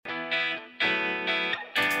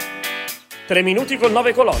3 minuti con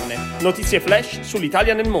 9 colonne. Notizie flash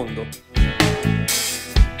sull'Italia nel mondo.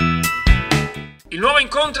 Il nuovo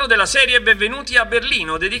incontro della serie Benvenuti a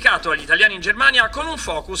Berlino, dedicato agli italiani in Germania con un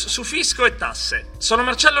focus su fisco e tasse. Sono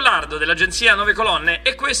Marcello Lardo dell'agenzia 9 Colonne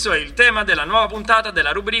e questo è il tema della nuova puntata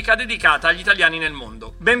della rubrica dedicata agli italiani nel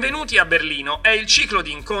mondo. Benvenuti a Berlino è il ciclo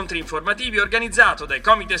di incontri informativi organizzato dai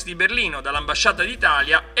Comites di Berlino, dall'Ambasciata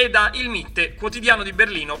d'Italia e da Il Mitte, quotidiano di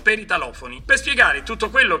Berlino per italofoni, per spiegare tutto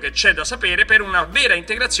quello che c'è da sapere per una vera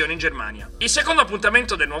integrazione in Germania. Il secondo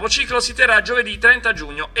appuntamento del nuovo ciclo si terrà giovedì 30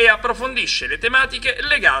 giugno e approfondisce le tematiche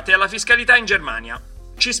legate alla fiscalità in Germania.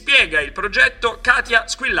 Ci spiega il progetto Katia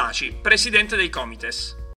Squillaci, presidente dei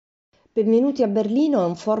Comites. Benvenuti a Berlino è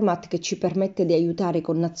un format che ci permette di aiutare i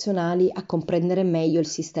connazionali a comprendere meglio il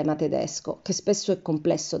sistema tedesco, che spesso è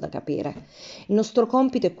complesso da capire. Il nostro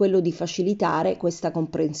compito è quello di facilitare questa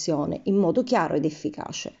comprensione in modo chiaro ed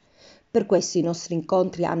efficace. Per questo i nostri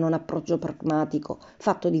incontri hanno un approccio pragmatico,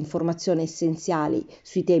 fatto di informazioni essenziali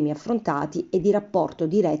sui temi affrontati e di rapporto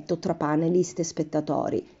diretto tra panelist e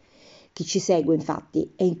spettatori. Chi ci segue,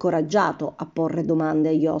 infatti, è incoraggiato a porre domande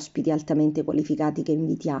agli ospiti altamente qualificati che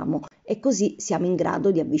invitiamo e così siamo in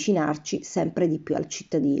grado di avvicinarci sempre di più al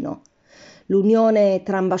cittadino. L'unione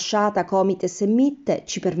tra ambasciata, comites e mitte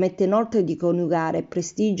ci permette inoltre di coniugare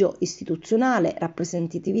prestigio istituzionale,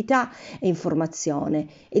 rappresentatività e informazione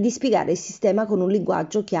e di spiegare il sistema con un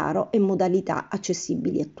linguaggio chiaro e modalità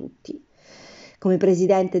accessibili a tutti. Come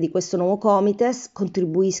presidente di questo nuovo Comites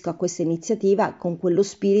contribuisco a questa iniziativa con quello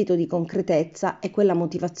spirito di concretezza e quella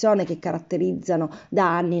motivazione che caratterizzano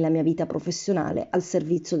da anni la mia vita professionale al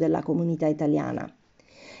servizio della comunità italiana.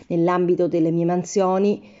 Nell'ambito delle mie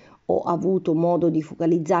mansioni ho avuto modo di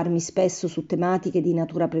focalizzarmi spesso su tematiche di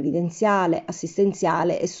natura previdenziale,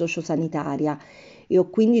 assistenziale e sociosanitaria e ho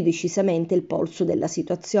quindi decisamente il polso della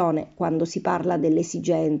situazione quando si parla delle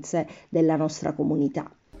esigenze della nostra comunità.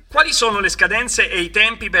 Quali sono le scadenze e i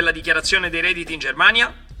tempi per la dichiarazione dei redditi in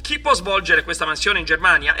Germania? Chi può svolgere questa mansione in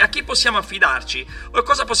Germania e a chi possiamo affidarci? O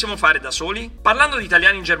cosa possiamo fare da soli? Parlando di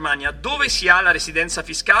italiani in Germania, dove si ha la residenza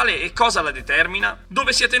fiscale e cosa la determina?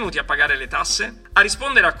 Dove si è tenuti a pagare le tasse? A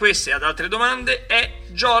rispondere a queste e ad altre domande è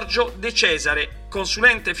Giorgio De Cesare,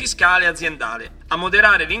 consulente fiscale aziendale. A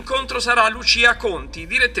moderare l'incontro sarà Lucia Conti,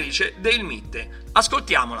 direttrice del Mitte.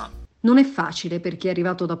 Ascoltiamola. Non è facile per chi è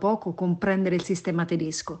arrivato da poco comprendere il sistema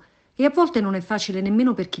tedesco e a volte non è facile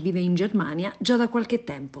nemmeno per chi vive in Germania già da qualche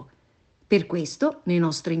tempo. Per questo, nei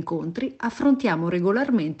nostri incontri, affrontiamo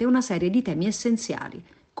regolarmente una serie di temi essenziali,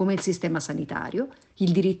 come il sistema sanitario,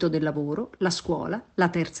 il diritto del lavoro, la scuola, la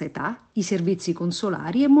terza età, i servizi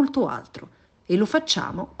consolari e molto altro. E lo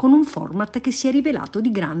facciamo con un format che si è rivelato di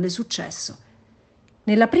grande successo.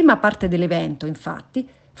 Nella prima parte dell'evento, infatti,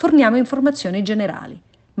 forniamo informazioni generali,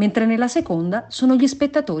 mentre nella seconda sono gli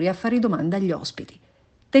spettatori a fare domande agli ospiti.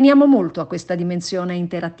 Teniamo molto a questa dimensione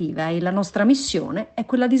interattiva e la nostra missione è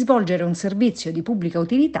quella di svolgere un servizio di pubblica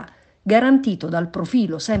utilità garantito dal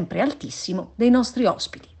profilo sempre altissimo dei nostri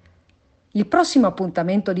ospiti. Il prossimo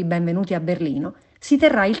appuntamento di Benvenuti a Berlino si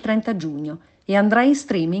terrà il 30 giugno e andrà in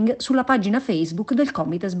streaming sulla pagina Facebook del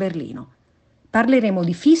Comites Berlino. Parleremo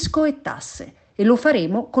di fisco e tasse e lo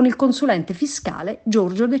faremo con il consulente fiscale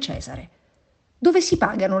Giorgio De Cesare. Dove si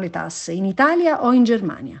pagano le tasse, in Italia o in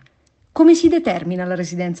Germania? Come si determina la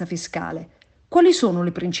residenza fiscale? Quali sono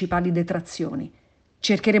le principali detrazioni?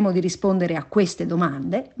 Cercheremo di rispondere a queste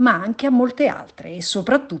domande, ma anche a molte altre e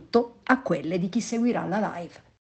soprattutto a quelle di chi seguirà la live.